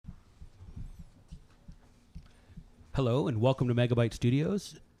Hello and welcome to Megabyte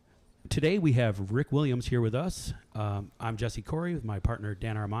Studios. Today we have Rick Williams here with us. I'm Jesse Corey with my partner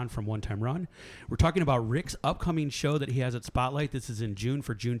Dan Armand from One Time Run. We're talking about Rick's upcoming show that he has at Spotlight. This is in June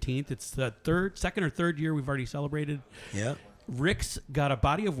for Juneteenth. It's the second or third year we've already celebrated. Yep. Rick's got a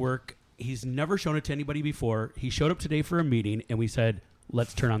body of work. He's never shown it to anybody before. He showed up today for a meeting and we said,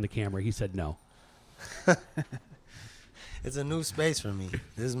 let's turn on the camera. He said no. It's a new space for me.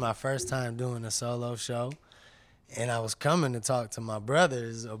 This is my first time doing a solo show. And I was coming to talk to my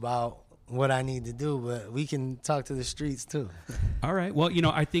brothers about what I need to do, but we can talk to the streets too. All right. Well,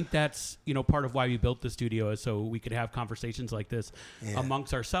 I think that's, part of why we built the studio is so we could have conversations like this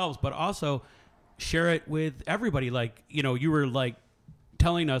amongst ourselves, but also share it with everybody. Like, you were like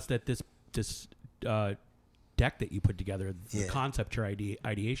telling us that this deck that you put together, the concept, your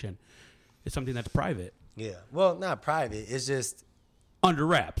ideation, is something that's private. Yeah. Well, not private. It's just under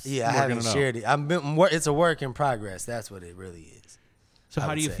wraps. Yeah, I haven't shared it. It's a work in progress. That's what it really is. So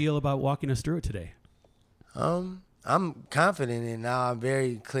how do you feel about walking us through it today? I'm confident in it now. I'm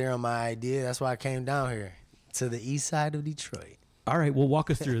very clear on my idea. That's why I came down here to the east side of Detroit. All right, well, walk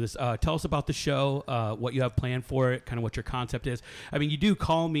us through this. Tell us about the show, what you have planned for it, kind of what your concept is. I mean, you do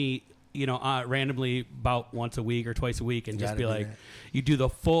call me, randomly about once a week or twice a week and just be like, you do the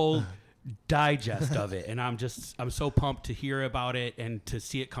full digest of it, and I'm so pumped to hear about it and to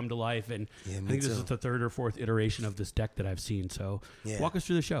see it come to life. And I think this is the third or fourth iteration of this deck that I've seen. So walk us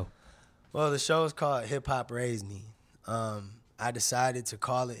through the show. Well, the show is called Hip Hop Raised Me. I decided to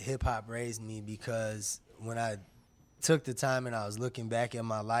call it Hip Hop Raised Me because when I took the time and I was looking back at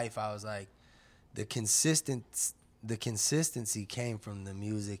my life, I was like, the consistency came from the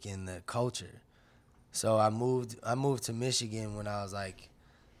music and the culture. So I moved to Michigan when I was like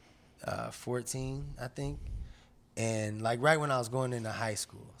 14, I think, and like right when I was going into high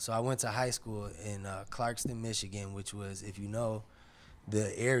school. So I went to high school in Clarkston, Michigan, which was, if you know,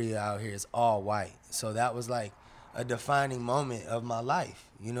 the area out here is all white. So that was like a defining moment of my life.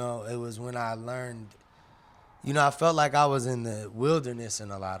 It was when I learned, I felt like I was in the wilderness in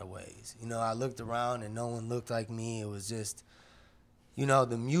a lot of ways. I looked around and no one looked like me. It was just,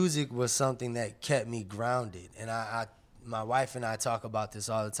 the music was something that kept me grounded. And my wife and I talk about this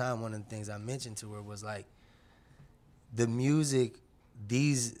all the time. One of the things I mentioned to her was like, the music,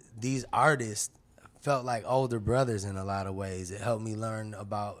 these artists felt like older brothers in a lot of ways. It helped me learn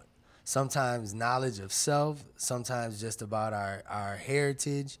about sometimes knowledge of self, sometimes just about our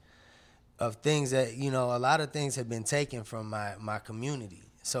heritage, of things that, a lot of things have been taken from my community.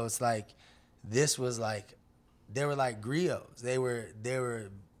 So it's like, this was like, they were like griots. They were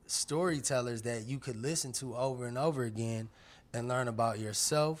storytellers that you could listen to over and over again and learn about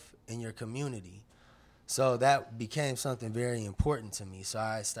yourself and your community. So that became something very important to me. So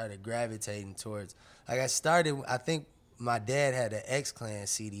I started gravitating towards, I think my dad had an X-Clan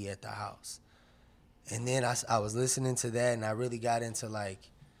CD at the house. And then I was listening to that and I really got into like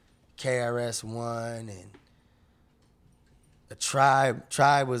KRS-One and the Tribe.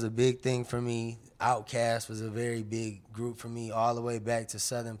 Tribe was a big thing for me. Outkast was a very big group for me, all the way back to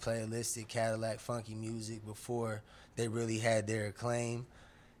Southern Playalistic, Cadillac Funky Music, before they really had their acclaim.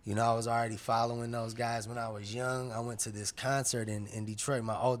 I was already following those guys when I was young. I went to this concert in Detroit.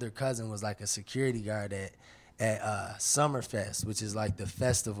 My older cousin was like a security guard at Summerfest, which is like the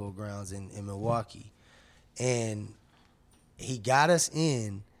festival grounds in Milwaukee. And he got us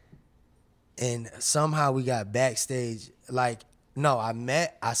in, and somehow we got backstage. I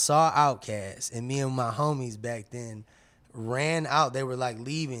saw Outkast, and me and my homies back then ran out. They were like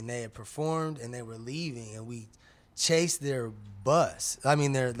leaving. They had performed and they were leaving, and we chased their bus. I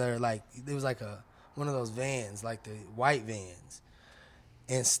mean, they're like, it was like one of those vans, like the white vans,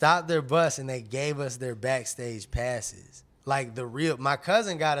 and stopped their bus, and they gave us their backstage passes. Like my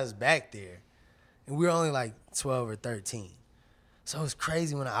cousin got us back there, and we were only like 12 or 13. So it was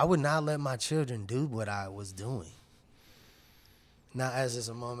crazy when I would not let my children do what I was doing. Now, as just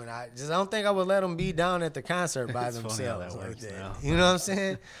a moment, I don't think I would let them be down at the concert by themselves like that. You know what I'm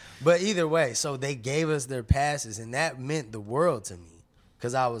saying? But either way, so they gave us their passes, and that meant the world to me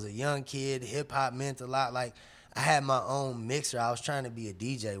because I was a young kid. Hip hop meant a lot. Like, I had my own mixer. I was trying to be a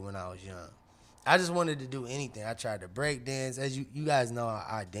DJ when I was young. I just wanted to do anything. I tried to break dance. As you guys know,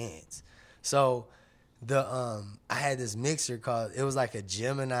 I dance. So I had this mixer it was like a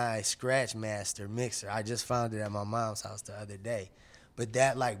Gemini Scratch Master mixer. I just found it at my mom's house the other day. But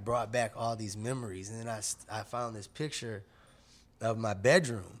that like brought back all these memories. And then I found this picture of my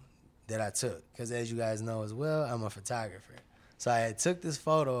bedroom that I took. Because as you guys know as well, I'm a photographer. So I took this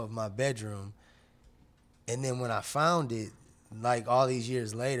photo of my bedroom. And then when I found it, like all these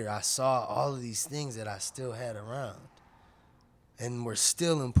years later, I saw all of these things that I still had around and were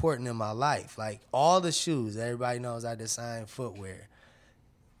still important in my life. Like all the shoes, everybody knows I design footwear.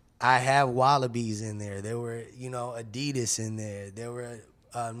 I have Wallabies in there. There were, Adidas in there. There were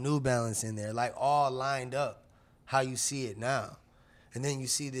New Balance in there, like all lined up how you see it now. And then you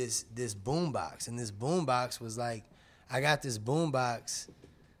see this boombox, and this boombox was like, I got this boombox.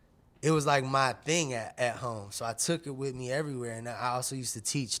 It was like my thing at home. So I took it with me everywhere. And I also used to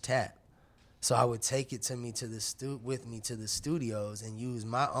teach tap. So I would take it with me to the studios and use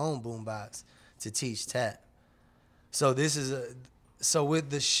my own boombox to teach tap. So so with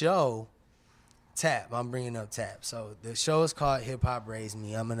the show, tap, I'm bringing up tap. So the show is called Hip Hop Raised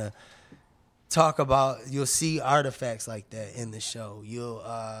Me. I'm going to talk about, you'll see artifacts like that in the show.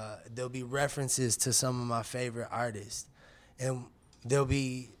 There'll be references to some of my favorite artists. And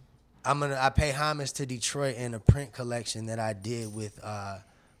I pay homage to Detroit in a print collection that I did with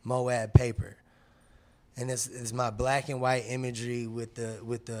Moab Paper, and it's my black and white imagery with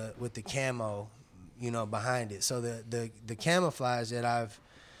the camo, behind it. So the camouflage that I've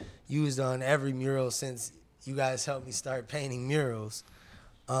used on every mural since you guys helped me start painting murals,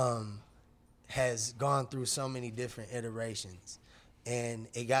 has gone through so many different iterations, and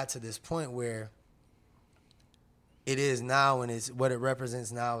it got to this point where it is now, and what it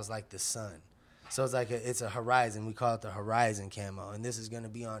represents now is like the sun. So it's like it's a horizon. We call it the horizon camo, and this is going to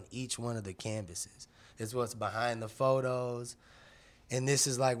be on each one of the canvases. It's what's behind the photos, and this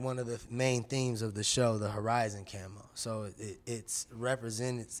is like one of the main themes of the show, the horizon camo. So it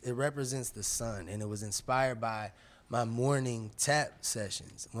represents the sun, and it was inspired by my morning tap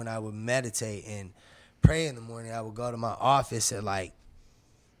sessions. When I would meditate and pray in the morning, I would go to my office at like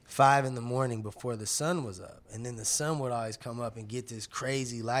 5 in the morning before the sun was up. And then the sun would always come up and get this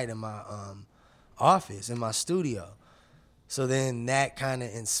crazy light in my office, in my studio. So then that kind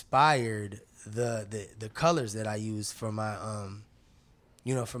of inspired the colors that I use for my,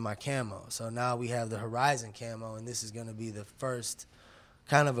 for my camo. So now we have the Horizon camo, and this is going to be the first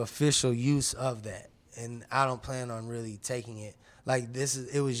kind of official use of that. And I don't plan on really taking it. Like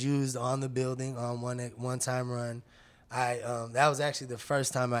it was used on the building on one time run. That was actually the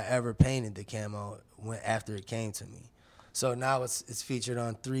first time I ever painted the camo after it came to me. So now it's featured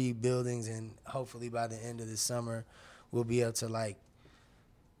on 3 buildings, and hopefully by the end of the summer, we'll be up to like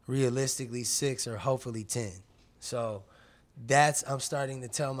realistically 6 or hopefully 10. So I'm starting to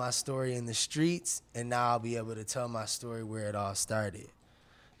tell my story in the streets, and now I'll be able to tell my story where it all started.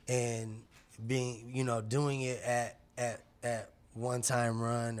 And doing it at One Time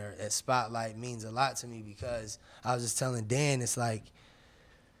Run or at Spotlight means a lot to me, because I was just telling Dan, it's like,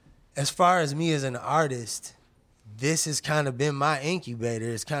 as far as me as an artist, this has kind of been my incubator.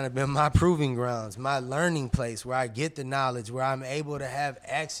 It's kind of been my proving grounds, my learning place where I get the knowledge, where I'm able to have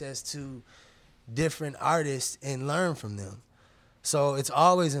access to different artists and learn from them. So it's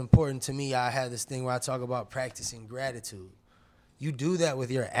always important to me. I have this thing where I talk about practicing gratitude. You do that with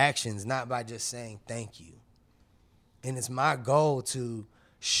your actions, not by just saying thank you. And it's my goal to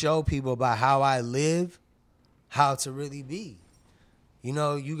show people by how I live, how to really be.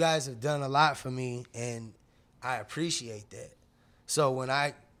 You guys have done a lot for me, and I appreciate that. So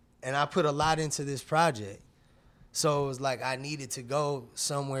I put a lot into this project. So it was like I needed to go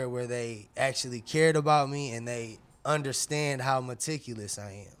somewhere where they actually cared about me and they understand how meticulous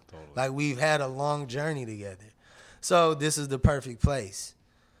I am. Totally. Like we've had a long journey together. So this is the perfect place.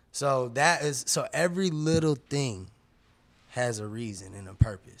 So every little thing has a reason and a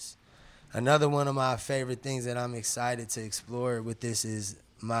purpose. Another one of my favorite things that I'm excited to explore with this is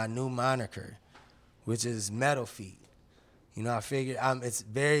my new moniker, which is Metal Feet. I figured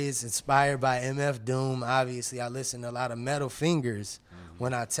it's inspired by MF Doom. Obviously, I listen to a lot of Metal Fingers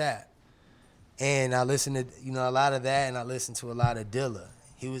when I tap. And I listen to, a lot of that, and I listen to a lot of Dilla.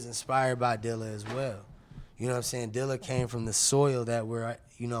 He was inspired by Dilla as well. You know what I'm saying? Dilla came from the soil that we're,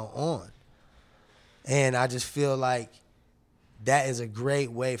 on. And I just feel like that is a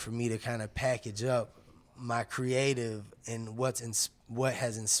great way for me to kind of package up my creative and what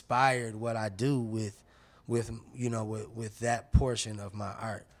has inspired what I do with that portion of my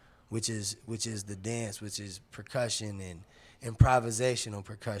art, which is the dance, which is percussion and improvisational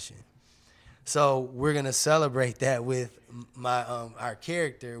percussion. So we're gonna celebrate that with our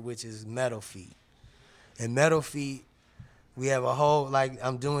character, which is Metal Feet. And Metal Feet, we have a whole,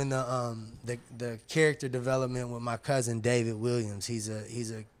 I'm doing the character development with my cousin David Williams. He's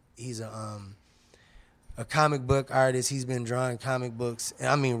a comic book artist. He's been drawing comic books.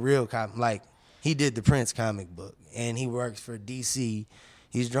 I mean, real comic, he did the Prince comic book, and he works for DC.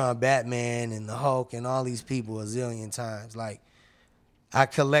 He's drawn Batman and the Hulk and all these people a zillion times. Like, I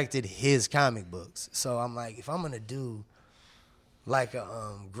collected his comic books. So I'm like, if I'm going to do like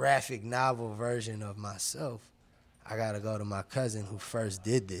a graphic novel version of myself, I got to go to my cousin who first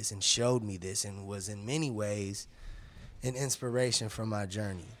did this and showed me this and was in many ways an inspiration for my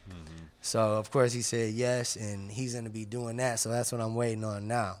journey. Mm-hmm. So, of course, he said yes, and he's going to be doing that. So that's what I'm waiting on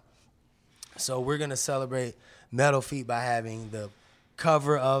now. So we're going to celebrate Metal Feet by having the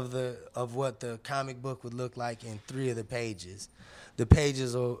cover of what the comic book would look like in 3 of the pages. The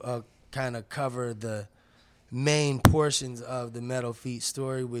pages will kind of cover the main portions of the Metal Feet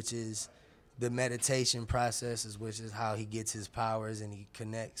story, which is the meditation processes, which is how he gets his powers and he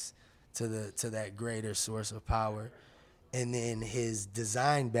connects to that greater source of power. And then his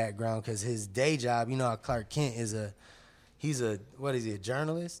design background, because his day job, you know how Clark Kent is a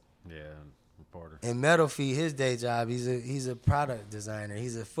journalist? Yeah, reporter. And Metal Feet, his day job, he's a product designer.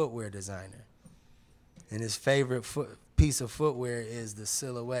 He's a footwear designer. And his favorite piece of footwear is the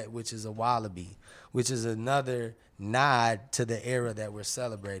Silhouette, which is a wallaby, which is another nod to the era that we're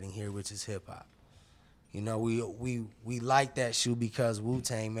celebrating here, which is hip-hop. You know, we like that shoe because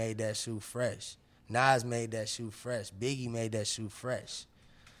Wu-Tang made that shoe fresh. Nas made that shoe fresh. Biggie made that shoe fresh.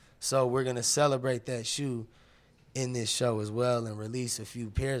 So we're going to celebrate that shoe in this show as well and release a few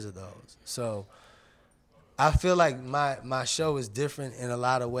pairs of those. So I feel like my show is different in a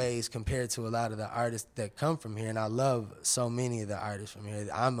lot of ways compared to a lot of the artists that come from here, and I love so many of the artists from here.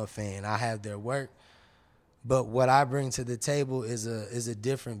 I'm a fan. I have their work. But what I bring to the table is a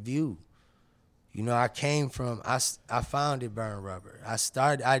different view. You know, I founded Burn Rubber.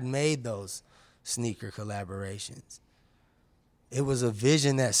 I made those sneaker collaborations. It was a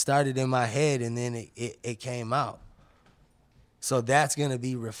vision that started in my head and then it came out. So that's going to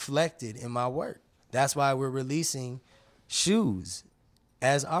be reflected in my work. That's why we're releasing shoes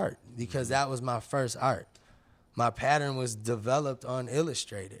as art, because that was my first art. My pattern was developed on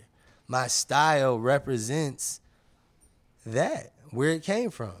Illustrator. My style represents that, where it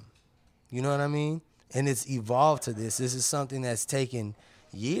came from. You know what I mean? And it's evolved to this. This is something that's taken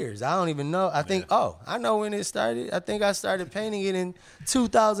years. I don't even know. I know when it started. I think I started painting it in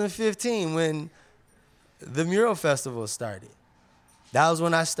 2015 when the Mural Festival started. That was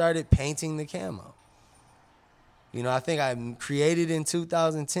when I started painting the camo. You know, I think I created in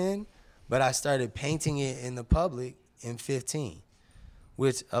 2010, but I started painting it in the public in 15,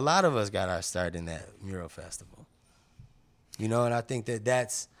 which a lot of us got our start in that Mural Festival. You know, and I think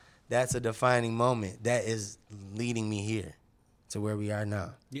that's a defining moment that is leading me here to where we are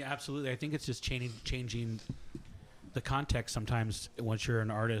now. Yeah, absolutely. I think it's just changing the context sometimes once you're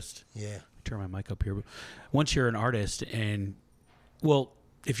an artist. Yeah. Turn my mic up here. But once you're an artist and, well,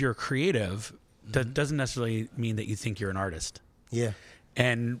 if you're creative, that doesn't necessarily mean that you think you're an artist. Yeah.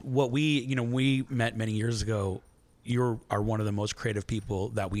 And what we met many years ago, you are one of the most creative people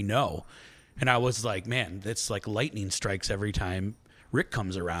that we know. And I was like, man, it's like lightning strikes every time Rick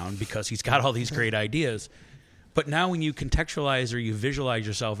comes around because he's got all these great ideas. But now when you contextualize or you visualize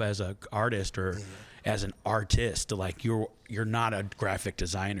yourself as an artist or as an artist, like you're not a graphic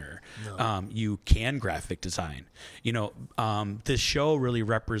designer. No. You can graphic design. You know, this show really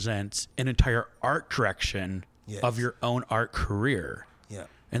represents an entire art direction of your own art career. Yeah.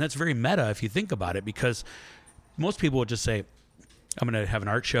 And that's very meta if you think about it, because most people would just say, I'm going to have an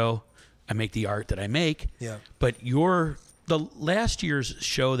art show. I make the art that I make. Yeah. But the last year's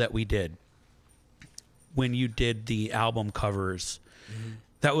show that we did, when you did the album covers,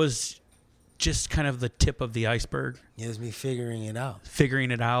 that was just kind of the tip of the iceberg. It was me figuring it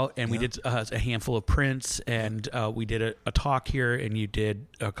out. And we did a handful of prints, and we did a talk here, and you did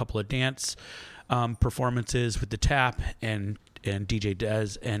a couple of dance performances with the Tap and DJ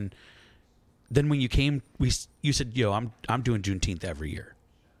Dez. And then when you came, you said, yo, I'm doing Juneteenth every year.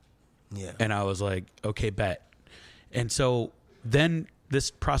 Yeah. And I was like, okay, bet. And so then this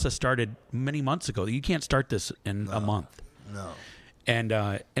process started many months ago. You can't start this in a month. No.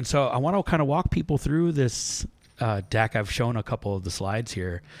 And so I want to kind of walk people through this deck. I've shown a couple of the slides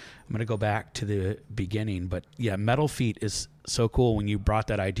here. I'm going to go back to the beginning. But yeah, Metal Feet is so cool when you brought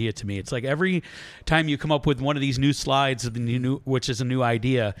that idea to me. It's like every time you come up with one of these new slides, which is a new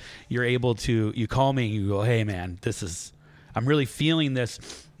idea, you're able to, you call me and you go, hey man, I'm really feeling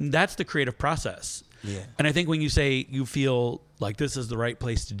this. That's the creative process. Yeah. And I think when you say you feel like this is the right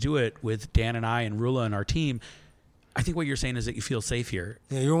place to do it with Dan and I and Rula and our team, I think what you're saying is that you feel safe here.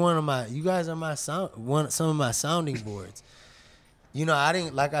 Yeah, you guys are some of my sounding boards. You know, I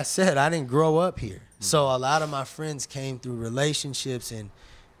didn't grow up here. Mm-hmm. So a lot of my friends came through relationships and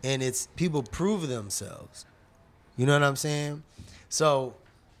it's people prove themselves. You know what I'm saying? So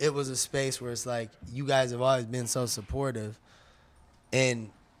it was a space where it's like you guys have always been so supportive,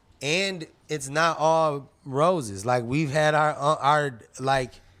 and it's not all roses. Like we've had our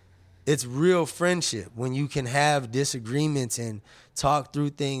like, it's real friendship when you can have disagreements and talk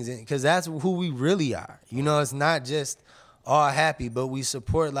through things, and because that's who we really are. You know, it's not just all happy, but we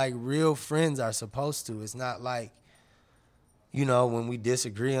support like real friends are supposed to. It's not like, you know, when we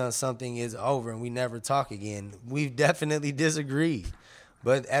disagree on something, it's over and we never talk again. We've definitely disagreed.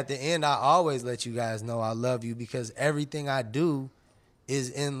 But at the end, I always let you guys know I love you, because everything I do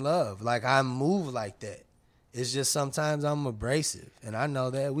is in love. Like, I move like that. It's just sometimes I'm abrasive, and I know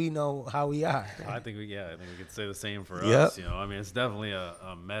that. We know how we are. I think we could say the same for us. You know, I mean, it's definitely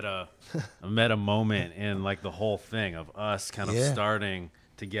a meta moment in like the whole thing of us kind of starting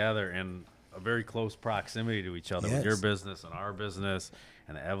together in a very close proximity to each other with your business and our business,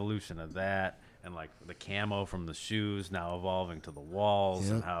 and the evolution of that, and like the camo from the shoes now evolving to the walls,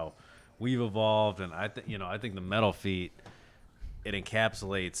 and how we've evolved. And I think the Metal Feet, it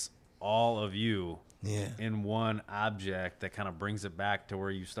encapsulates all of you in one object that kind of brings it back to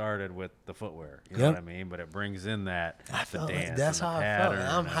where you started with the footwear. You know what I mean? But it brings in that the dance, like that's how I felt.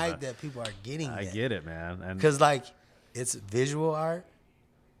 I'm and hyped that people are getting that. I get it, man. Because, like, it's visual art,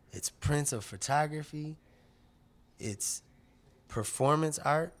 it's prints of photography, it's performance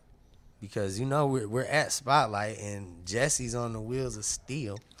art. Because, you know, we're at Spotlight, and Jesse's on the wheels of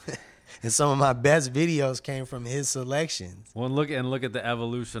steel. And some of my best videos came from his selections. Well, look at the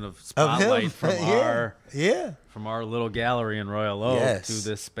evolution of Spotlight from from our little gallery in Royal Oak to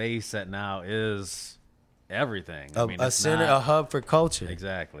this space that now is everything. I mean, a center, a hub for culture.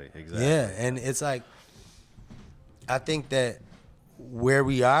 Exactly. Yeah, and it's like, I think that where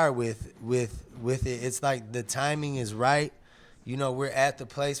we are with it, it's like the timing is right. You know, we're at the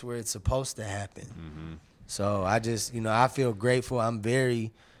place where it's supposed to happen. Mm-hmm. So I just, you know, I feel grateful. I'm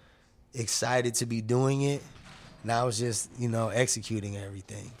very excited to be doing it. Now it's just, you know, executing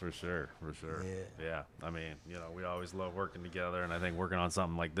everything. For sure. Yeah. I mean, you know, we always love working together, and I think working on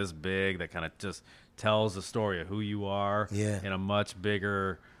something like this big that kind of just tells the story of who you are in a much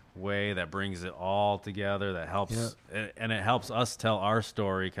bigger way, that brings it all together, that helps, and it helps us tell our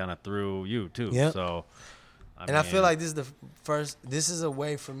story kind of through you too. So, I feel like this is a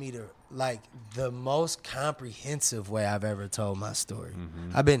way for me to, like, the most comprehensive way I've ever told my story.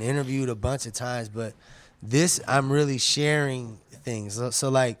 Mm-hmm. I've been interviewed a bunch of times, but this, I'm really sharing things. So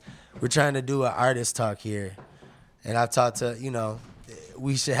like, we're trying to do an artist talk here, and I've talked to, you know,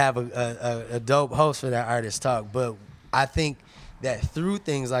 we should have a dope host for that artist talk, but I think that through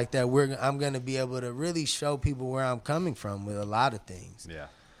things like that, I'm going to be able to really show people where I'm coming from with a lot of things. Yeah.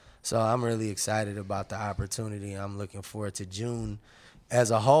 So I'm really excited about the opportunity. I'm looking forward to June as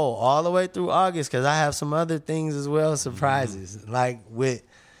a whole, all the way through August, because I have some other things as well, surprises, like with,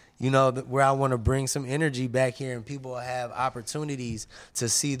 you know, where I want to bring some energy back here, and people have opportunities to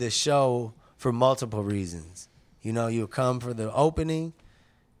see the show for multiple reasons. You know, you'll come for the opening,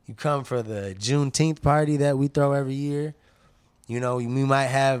 you come for the Juneteenth party that we throw every year. You know, we might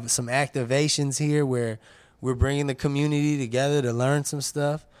have some activations here where we're bringing the community together to learn some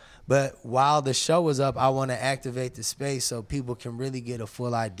stuff. But while the show is up, I want to activate the space so people can really get a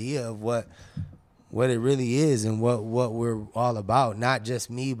full idea of what it really is and what we're all about. Not just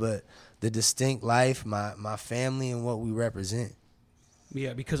me, but the distinct life, my family, and what we represent.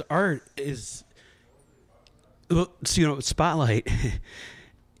 Yeah, because art is, so, you know, Spotlight,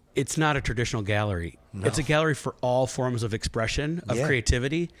 it's not a traditional gallery. No. It's a gallery for all forms of expression, of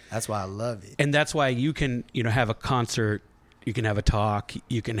creativity. That's why I love it. And that's why you can, you know, have a concert, you can have a talk,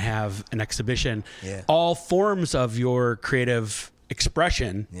 you can have an exhibition. Yeah. All forms of your creative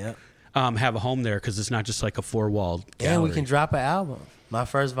expression have a home there, because it's not just like a four-walled gallery. And we can drop an album, my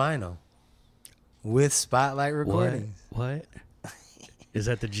first vinyl, with Spotlight recordings. What? Is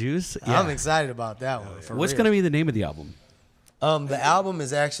that the juice? Yeah. I'm excited about that one. What's going to be the name of the album? The album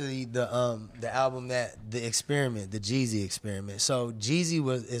is actually the album that the experiment, the Jeezy experiment. So Jeezy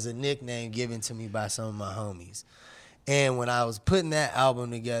is a nickname given to me by some of my homies. And when I was putting that album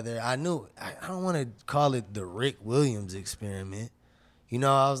together, I knew I don't want to call it the Rick Williams experiment. You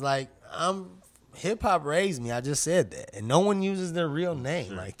know, I was like, hip hop raised me. I just said that, and no one uses their real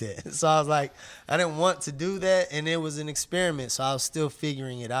name like that. So I was like, I didn't want to do that, and it was an experiment. So I was still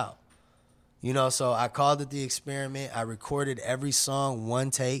figuring it out. You know, so I called it the experiment. I recorded every song one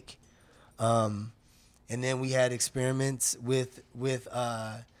take, and then we had experiments with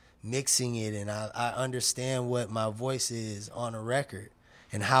mixing it, and I understand what my voice is on a record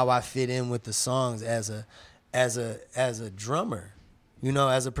and how I fit in with the songs as a drummer, you know,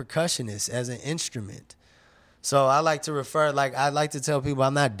 as a percussionist, as an instrument. So I like to I like to tell people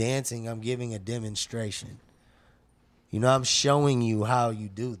I'm not dancing, I'm giving a demonstration. I'm showing you how you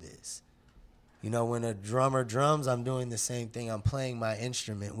do this. When a drummer drums, I'm doing the same thing. I'm playing my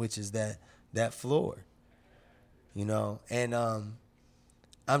instrument, which is that floor. And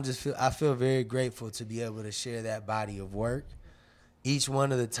I feel very grateful to be able to share that body of work. Each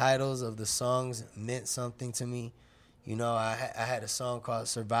one of the titles of the songs meant something to me. I had a song called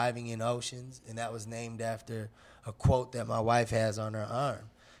Surviving in Oceans, and that was named after a quote that my wife has on her arm.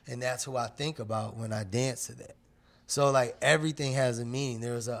 And that's who I think about when I dance to that. So, like, everything has a meaning.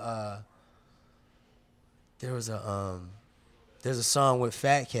 There's a song with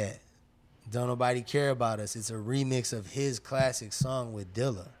Fat Cat, Don't Nobody Care About Us. It's a remix of his classic song with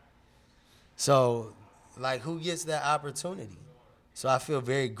Dilla. So, like, who gets that opportunity? So I feel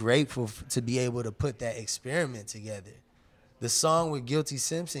very grateful to be able to put that experiment together. The song with Guilty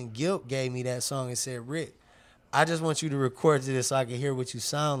Simpson, Guilt gave me that song and said, Rick, I just want you to record to this so I can hear what you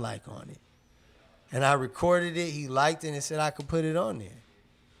sound like on it. And I recorded it, he liked it, and said I could put it on there.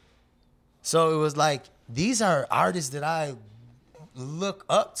 So it was like, these are artists that I look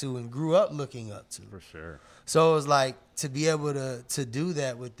up to and grew up looking up to. For sure. So it was like, to be able to do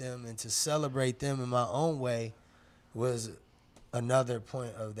that with them and to celebrate them in my own way was another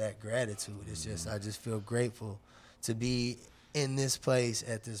point of that gratitude. It's just, I just feel grateful to be in this place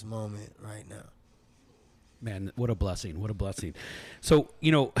at this moment right now. Man, what a blessing. What a blessing. So,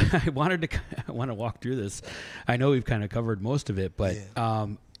 I want to walk through this. I know we've kind of covered most of it, but,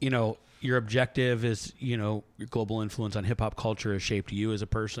 your objective is, your global influence on hip hop culture has shaped you as a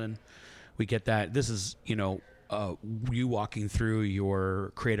person. We get that. This is, you walking through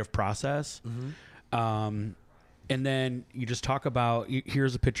your creative process. Mm-hmm. And then you just talk about,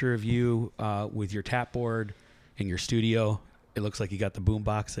 here's a picture of you with your tap board in your studio. It looks like you got the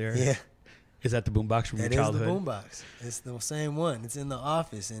boombox there. Yeah. Is that the boombox from your childhood? It is the boombox. It's the same one. It's in the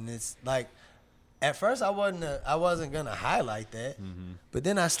office. And it's like, at first I wasn't going to highlight that. Mm-hmm. But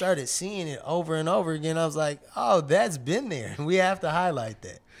then I started seeing it over and over again. I was like, oh, that's been there. We have to highlight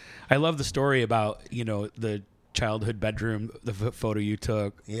that. I love the story about, the childhood bedroom, the photo you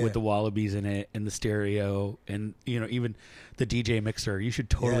took with the Wallabies in it and the stereo and, even the DJ mixer. You should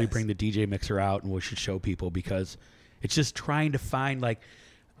totally bring the DJ mixer out and we should show people, because it's just trying to find, like,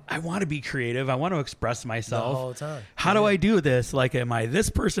 I want to be creative. I want to express myself. The whole time. How do I do this? Like, am I this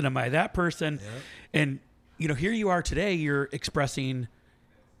person? Am I that person? Yeah. And, here you are today, you're expressing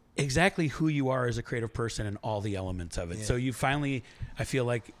exactly who you are as a creative person and all the elements of it. Yeah. So you finally, I feel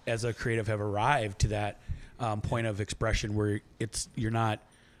like, as a creative, have arrived to that point of expression where you're not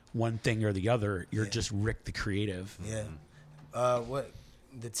one thing or the other. You're just Rick the creative. Yeah. What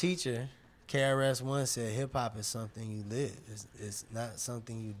the teacher, KRS-One, said, hip hop is something you live. It's not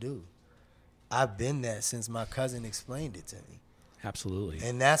something you do. I've been that since my cousin explained it to me. Absolutely.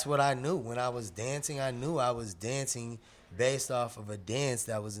 And that's what I knew. When I was dancing, I knew I was dancing based off of a dance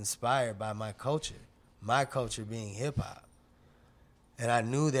that was inspired by my culture being hip hop. And I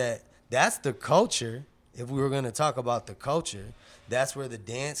knew that that's the culture. If we were going to talk about the culture, that's where the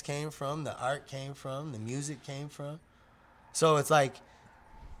dance came from, the art came from, the music came from. So it's like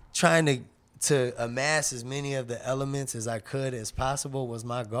trying to amass as many of the elements as I could as possible was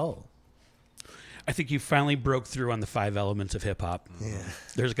my goal. I think you finally broke through on the 5 elements of hip hop. Yeah.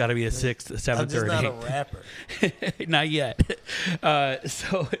 There's got to be a 6th, 7th, I'm just or not 8th. a rapper. Not yet.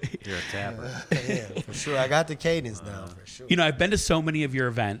 So you're a tapper. Yeah, for sure. I got the cadence down, for sure. I've been to so many of your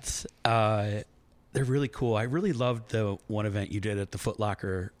events. They're really cool. I really loved the one event you did at the Foot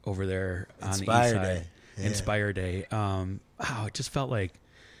Locker over there on the east side. Day. Yeah. Inspire Day. It just felt like,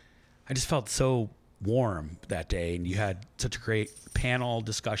 I just felt so warm that day, and you had such a great panel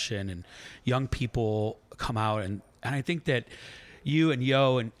discussion and young people come out, and I think that you and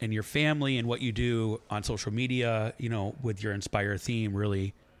Yo and your family and what you do on social media, with your Inspire theme,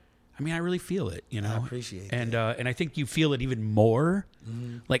 really, I really feel it, I appreciate it. And I think you feel it even more,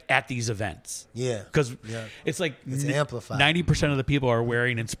 like at these events. Yeah. Because it's like it's amplified. 90% of the people are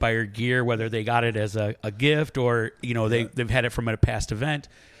wearing Inspired gear, whether they got it as a gift or, they've had it from a past event.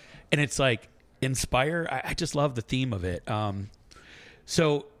 And it's like, Inspire, I just love the theme of it.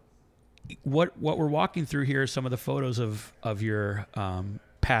 So what we're walking through here is some of the photos of your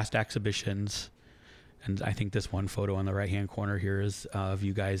past exhibitions. And I think this one photo on the right-hand corner here is of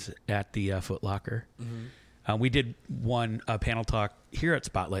you guys at the Foot Locker. Mm-hmm. We did one panel talk here at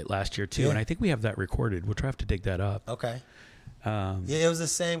Spotlight last year, too, and I think we have that recorded. We'll try to have to dig that up. Okay. It was the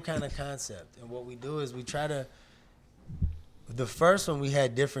same kind of concept. And what we do is we try to... The first one, we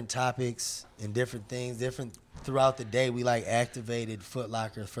had different topics and different things. Throughout the day, we, activated Foot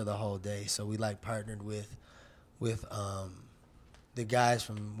Locker for the whole day. So we, partnered with with the guys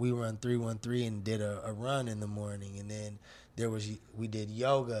from We Run 313 and did a run in the morning, and then we did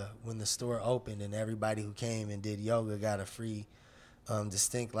yoga when the store opened, and everybody who came and did yoga got a free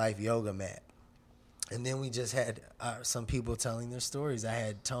Distinct Life yoga mat. And then we just had some people telling their stories. I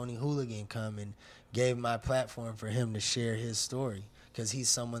had Tony Hooligan come and gave my platform for him to share his story, because he's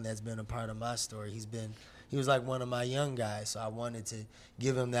someone that's been a part of my story. He was like one of my young guys, so I wanted to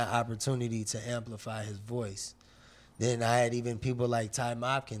give him that opportunity to amplify his voice. Then I had even people like Ty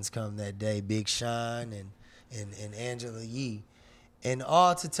Mopkins come that day, Big Sean and Angela Yee, and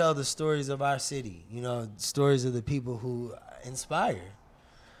all to tell the stories of our city, stories of the people who inspire.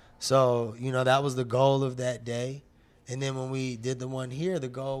 So, that was the goal of that day. And then when we did the one here, the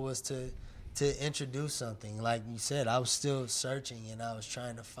goal was to introduce something. Like you said, I was still searching, and I was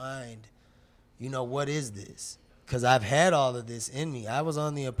trying to find, what is this? Because I've had all of this in me. I was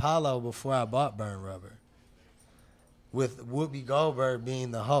on the Apollo before I bought Burn Rubber, with Whoopi Goldberg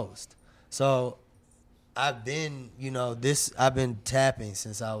being the host. So I've been, I've been tapping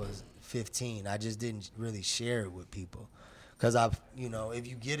since I was 15. I just didn't really share it with people. Because if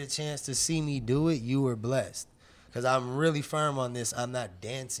you get a chance to see me do it, you were blessed. Because I'm really firm on this. I'm not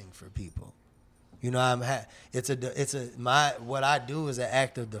dancing for people. What I do is an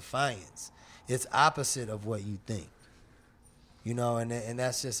act of defiance. It's opposite of what you think. And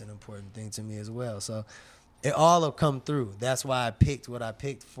that's just an important thing to me as well. So it all will come through. That's why I picked what I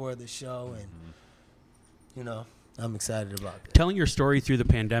picked for the show, and I'm excited about that. Telling your story through the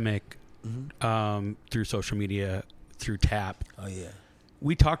pandemic, through social media, through Tap. Oh yeah,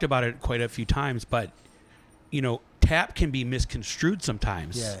 we talked about it quite a few times, but Tap can be misconstrued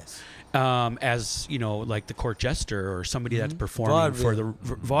sometimes. Yes. As like the court jester or somebody that's performing for the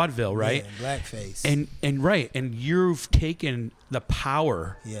vaudeville, right? Yeah, blackface. And right, and you've taken the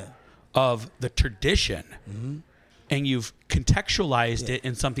power of the tradition, and you've contextualized it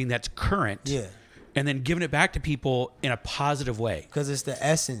in something that's current, and then given it back to people in a positive way. Because it's the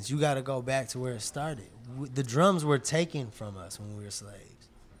essence. You got to go back to where it started. The drums were taken from us when we were slaves.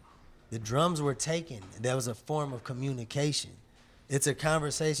 The drums were taken. That was a form of communication. It's a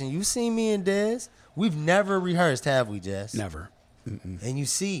conversation. You see me and Dez, we've never rehearsed, have we, Jess? Never. Mm-mm. And you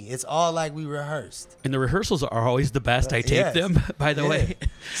see, it's all like we rehearsed. And the rehearsals are always the best. I take them, by the way.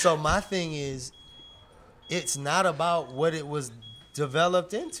 So my thing is, it's not about what it was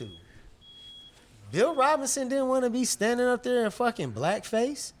developed into. Bill Robinson didn't want to be standing up there in fucking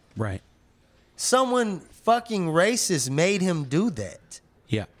blackface. Right. Someone fucking racist made him do that.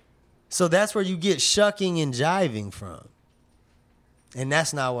 Yeah. So that's where you get shucking and jiving from. And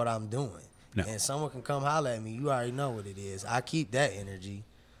that's not what I'm doing. No. And someone can come holler at me. You already know what it is. I keep that energy.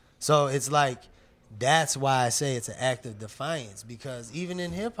 So it's like, that's why I say it's an act of defiance. Because even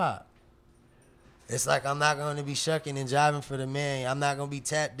in hip-hop, it's like I'm not going to be shucking and jiving for the man. I'm not going to be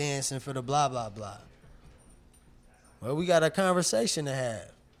tap dancing for the blah, blah, blah. Well, we got a conversation to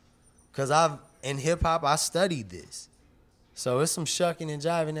have. Because in hip-hop, I studied this. So it's some shucking and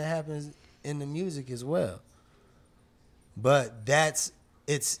jiving that happens in the music as well. But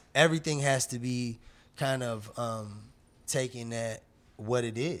everything has to be kind of taking at what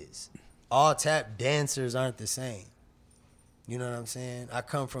it is. All tap dancers aren't the same. You know what I'm saying? I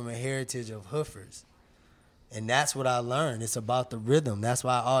come from a heritage of hoofers. And that's what I learned. It's about the rhythm. That's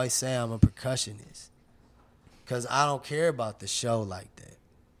why I always say I'm a percussionist. Because I don't care about the show like that.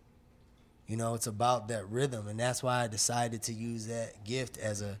 It's about that rhythm. And that's why I decided to use that gift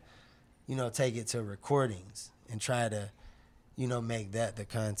as take it to recordings and try to, make that the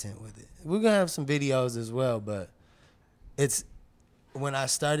content with it. We're going to have some videos as well, but when I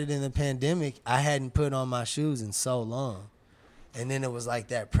started in the pandemic, I hadn't put on my shoes in so long. And then it was like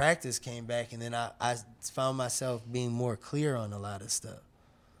that practice came back, and then I found myself being more clear on a lot of stuff.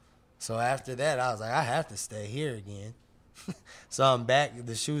 So after that, I was like, I have to stay here again. So I'm back.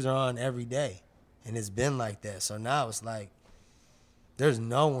 The shoes are on every day, and it's been like that. So now it's like there's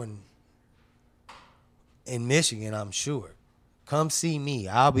no one in Michigan, I'm sure. Come see me.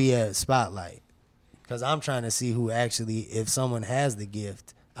 I'll be at Spotlight because I'm trying to see who actually, if someone has the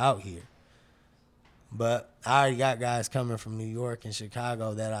gift out here. But I already got guys coming from New York and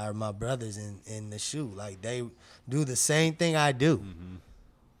Chicago that are my brothers in the shoe. Like, they do the same thing I do. Mm-hmm.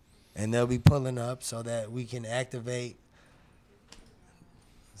 And they'll be pulling up so that we can activate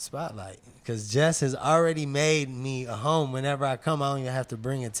Spotlight. Because Jess has already made me a home. Whenever I come, I don't even have to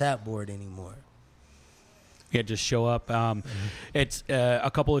bring a tap board anymore. Yeah, just show up. It's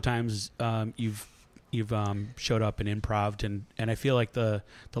a couple of times you've showed up and improv'd, and I feel like the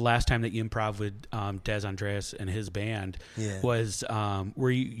last time that you improv with Des Andreas and his band was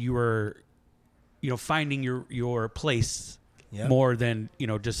where you were finding your place more than,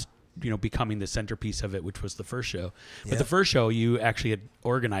 just, becoming the centerpiece of it, which was the first show. But the first show, you actually had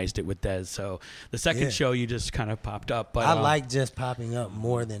organized it with Dez. So the second show, you just kind of popped up. But I like just popping up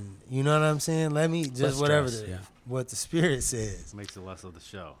more than, you know what I'm saying? Let me just what the Spirit says. It makes it less of the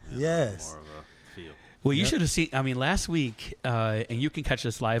show. Yes. More of a feel. Well, you should have seen, last week, and you can catch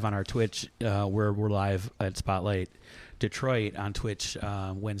us live on our Twitch, where we're live at Spotlight Detroit on Twitch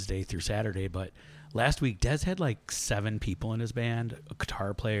Wednesday through Saturday. But last week, Dez had like 7 people in his band, a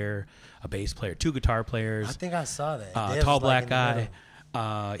guitar player, a bass player, 2 guitar players. I think I saw that. Tall black guy.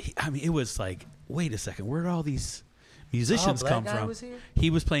 It was like, wait a second, where did all these musicians come from? Was here? He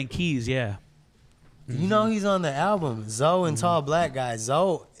was playing keys, yeah. You know he's on the album, Zoe and Tall Black Guy.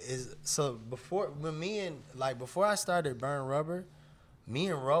 Zoe is before I started Burn Rubber, me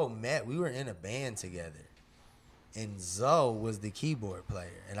and Ro met. We were in a band together, and Zoe was the keyboard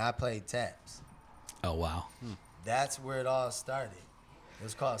player, and I played taps. Oh wow, that's where it all started. It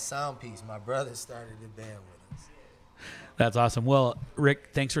was called Soundpiece. My brother started the band with us. That's awesome. Well,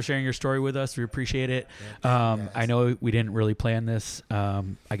 Rick, thanks for sharing your story with us. We appreciate it. I know we didn't really plan this.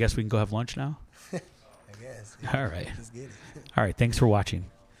 I guess we can go have lunch now. I guess. All right. Let's get it. All right. Thanks for watching.